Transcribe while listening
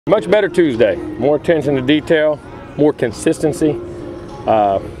Much better Tuesday. More attention to detail, more consistency.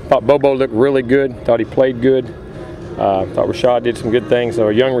 Thought Bobo looked really good. Thought he played good. Thought Rashad did some good things. So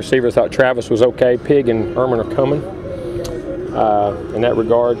our young receivers, thought Travis was okay. Pig and Erman are coming in that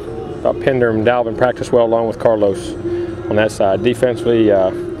regard. Thought Pender and Dalvin practiced well along with Carlos on that side. Defensively,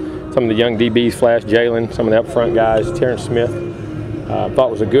 some of the young DBs flashed. Jalen, some of the up front guys, Terrence Smith. Thought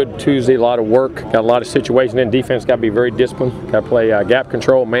it was a good Tuesday, a lot of work, got a lot of situations in. Defense got to be very disciplined, got to play gap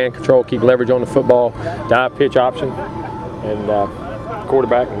control, man control, keep leverage on the football, dive pitch option, and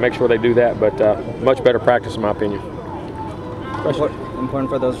quarterback, and make sure they do that. But much better practice in my opinion. Important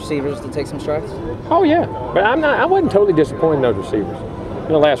for those receivers to take some strides? Oh yeah, but I wasn't totally disappointed in those receivers. You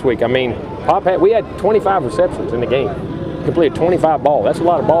know, last week, I mean, we had 25 receptions in the game. Completed 25 balls. That's a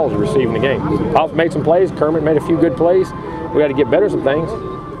lot of balls to receive in the game. Pop made some plays. Kermit made a few good plays. We got to get better some things.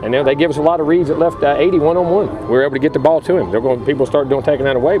 And then they give us a lot of reads that left 80 one-on-one. We were able to get the ball to him. People start taking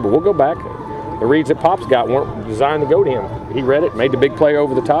that away, but we'll go back. The reads that Pop's got weren't designed to go to him. He read it, made the big play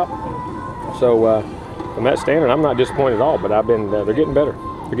over the top. So from that standard, I'm not disappointed at all. But they're getting better.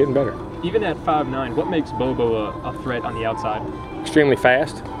 They're getting better. Even at 5'9", what makes Bobo a threat on the outside? Extremely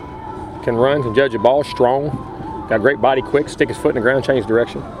fast. Can run. Can judge a ball. Strong. Got great body, quick, stick his foot in the ground, change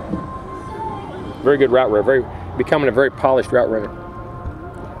direction. Very good route runner, becoming a very polished route runner.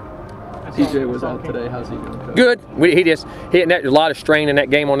 TJ was out today. How's he doing, Coach? Good. He had a lot of strain in that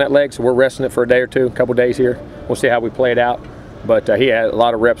game on that leg, so we're resting it for a day or two, a couple days here. We'll see how we play it out. But he had a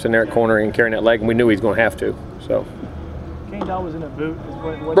lot of reps in there at corner and carrying that leg, and we knew he was going to have to. So. Kane Dow was in a boot.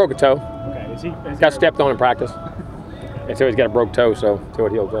 Broke a toe. Okay. Is he got stepped on in practice, and so he's got a broke toe. So till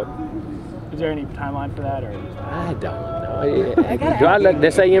it heals up. Is there any timeline for that, or? I don't know. Do I let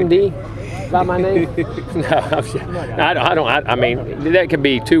this AMD by my name? No, I don't. I mean, that could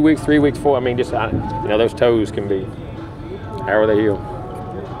be 2 weeks, 3 weeks, 4. I mean, just those toes can be however they heal.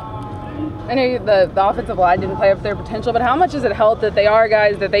 I know the offensive line didn't play up their potential, but how much does it help that they are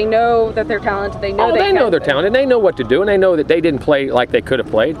guys that they know that they're talented? They know they know they're talented. They know what to do, and they know that they didn't play like they could have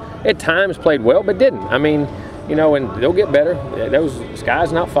played. At times, played well, but didn't. I mean. And they'll get better. Those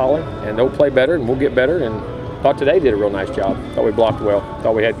sky's not falling, and they'll play better, and we'll get better. And thought today did a real nice job. Thought we blocked well.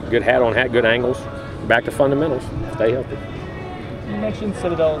 Thought we had good hat on hat, good angles. Back to fundamentals. Stay healthy. You mentioned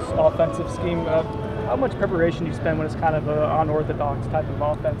Citadel's offensive scheme. How much preparation do you spend when it's kind of an unorthodox type of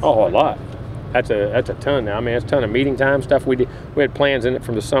offense? Oh, a lot. That's a ton now. I mean, it's a ton of meeting time stuff. We had plans in it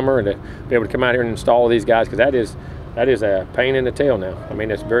from the summer, and to be able to come out here and install these guys, because that is a pain in the tail now. I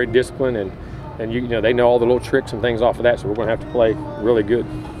mean, it's very disciplined, and they know all the little tricks and things off of that, so we're going to have to play really good.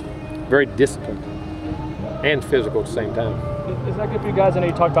 Very disciplined and physical at the same time. Is that good for you guys? I know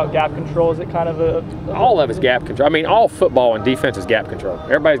you talked about gap control. Is it kind of all of it's gap control. I mean, all football and defense is gap control.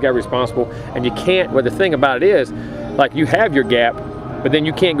 Everybody's got to be responsible, and you can't. Well, the thing about it is, like, you have your gap, but then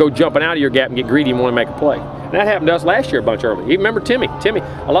you can't go jumping out of your gap and get greedy and want to make a play. And that happened to us last year a bunch early. You remember Timmy?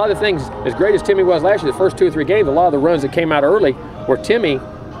 A lot of the things, as great as Timmy was last year, the first 2 or 3 games, a lot of the runs that came out early were Timmy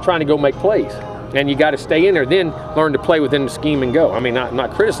trying to go make plays. And you got to stay in there, then learn to play within the scheme and go. I mean,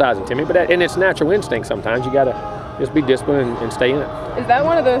 not criticizing Timmy, but and it's natural instinct sometimes. You got to just be disciplined and stay in it. Is that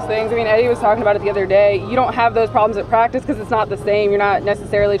one of those things? I mean, Eddie was talking about it the other day. You don't have those problems at practice because it's not the same. You're not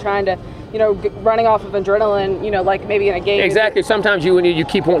necessarily trying to, running off of adrenaline, like maybe in a game. Exactly. Sometimes you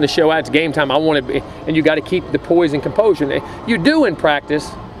keep wanting to show out. It's game time. I want to be, and you got to keep the poise and composure. You do in practice,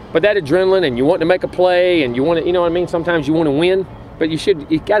 but that adrenaline, and you want to make a play, and you want to, you know what I mean? Sometimes you want to win. But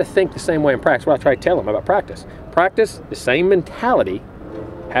you got to think the same way in practice. What I try to tell them about practice. Practice, the same mentality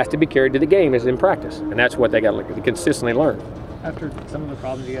has to be carried to the game as in practice. And that's what they got to consistently learn. After some of the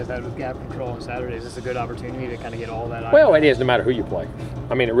problems you guys had with gap control on Saturday, is this a good opportunity to kind of get all that? Well, it is no matter who you play.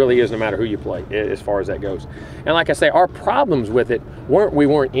 I mean, it really is no matter who you play as far as that goes. And like I say, our problems with it we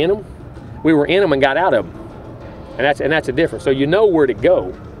weren't in them. We were in them and got out of them. And that's a difference. So you know where to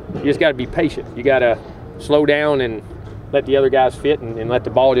go. You just got to be patient. You got to slow down and let the other guys fit and let the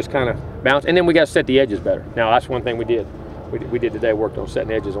ball just kind of bounce. And then we got to set the edges better. Now, that's one thing we did. We did today, worked on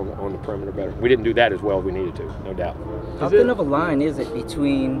setting edges on the perimeter better. We didn't do that as well as we needed to, no doubt. How thin of a line is it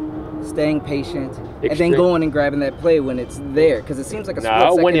between staying patient and then going and grabbing that play when it's there? Because it seems like a split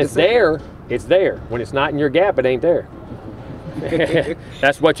second when it's decision. there, it's there. When it's not in your gap, it ain't there.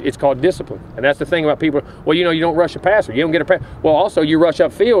 That's it's called discipline. And that's the thing about people. Well, you don't rush a passer. You don't get a pass. Well, also, you rush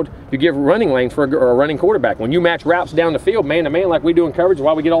upfield, you give running lanes for a running quarterback. When you match routes down the field, man to man, like we do in coverage,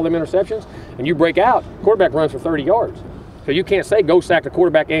 while we get all them interceptions, and you break out, quarterback runs for 30 yards. So you can't say go sack the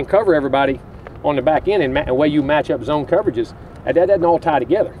quarterback and cover everybody on the back end, and the way you match up zone coverages, that doesn't all tie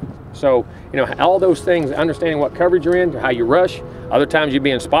together. So, all those things, understanding what coverage you're in, how you rush. Other times you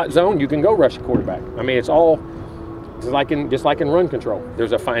be in spot zone, you can go rush a quarterback. I mean, it's all just like in run control.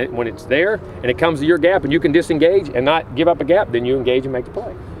 There's a fine when it's there and it comes to your gap and you can disengage and not give up a gap, then you engage and make the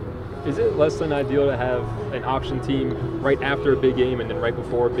play. Is it less than ideal to have an option team right after a big game and then right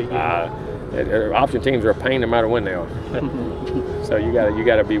before a big game? Option teams are a pain no matter when they are. So you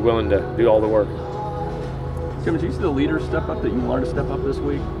gotta be willing to do all the work. Jimbo, did you see the leaders step up that you wanted to step up this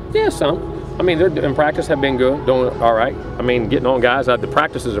week? Yeah, some. I mean, they're in practice have been good, doing all right. I mean, getting on guys. The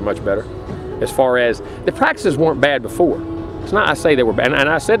practices are much better. As far as the practices weren't bad before. It's not I say they were bad, and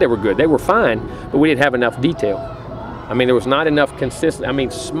I said they were good. They were fine, but we didn't have enough detail. I mean, there was not enough consistent. I mean,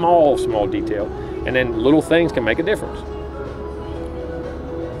 small detail, and then little things can make a difference.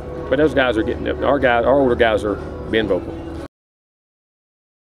 But those guys are getting our older guys are being vocal.